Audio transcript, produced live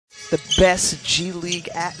the best G League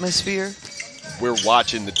atmosphere? We're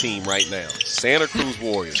watching the team right now. Santa Cruz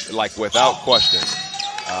Warriors, like without question.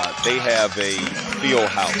 They have a field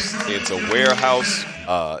house. It's a warehouse.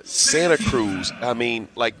 Santa Cruz, I mean,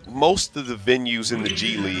 like most of the venues in the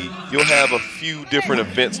G League, you'll have a few different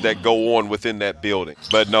events that go on within that building.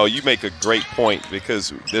 But no, you make a great point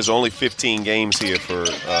because there's only 15 games here for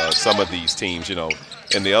some of these teams, you know,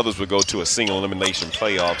 and the others would go to a single elimination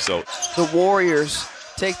playoff. So the Warriors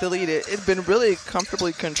take the lead. It's been really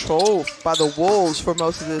comfortably controlled by the Wolves for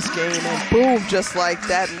most of this game, and boom, just like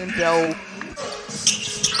that, Lindell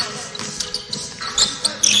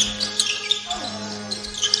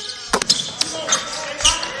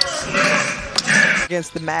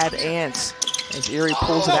against the Mad Ants as Erie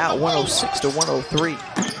pulls it out 106-103.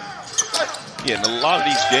 Yeah, and a lot of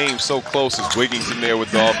these games so close as Wigginton there with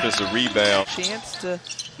the offensive rebound. Chance to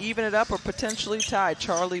even it up or potentially tie.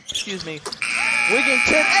 Wigginton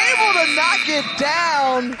able to knock it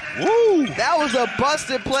down. Woo! That was a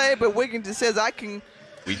busted play, but Wigginton says, I can.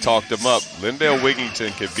 We talked him up. Lindell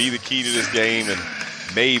Wigginton could be the key to this game and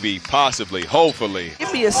maybe, possibly, hopefully.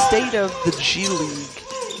 Give me a state of the G League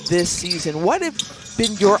this season. What have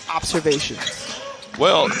been your observations?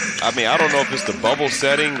 Well, I mean, I don't know if it's the bubble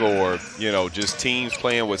setting or, you know, just teams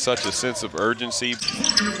playing with such a sense of urgency.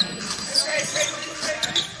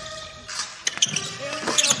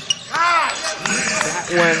 That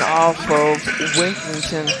went off of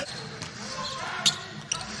Wigginton.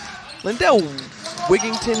 Lindell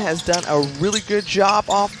Wigginton has done a really good job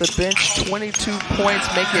off the bench. 22 points,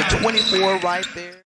 making it 24 right there.